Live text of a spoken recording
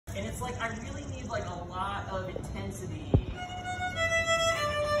it's like I really need like a lot of intensity.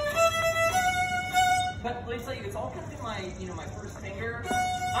 But let me tell you, it's all kind of in my, you know, my first finger.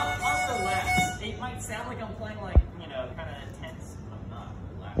 I'm relaxed. It might sound like I'm playing like, you know, kind of intense, but I'm not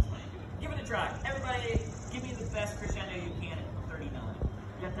relaxed when I do it. Give it a try. Everybody, give me the best crescendo you can at 39.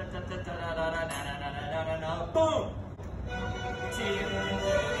 Boom!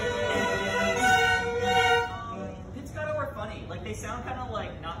 Pizzicato are funny. Like, they sound kind of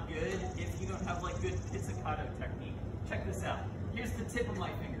like not good if you don't have like good pizzicato technique. Check this out. Here's the tip of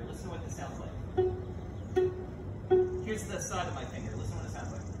my finger. Listen to what this sounds like. Here's the side of my finger. Listen what it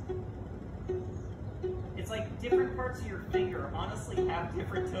sounds like. It's like different parts of your finger honestly have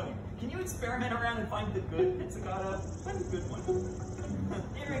different tone. Can you experiment around and find the good pizzicato? Find the good one.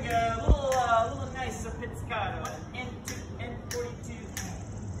 Here we go. A little nice pizzicato. N2, N42.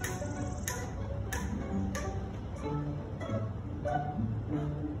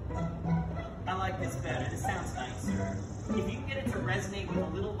 I like this better. This sounds nicer. If you can get it to resonate with a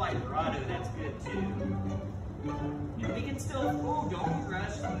little vibrato, that's good too. And we can still, oh, don't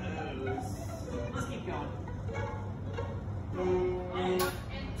rush those. Let's keep going. And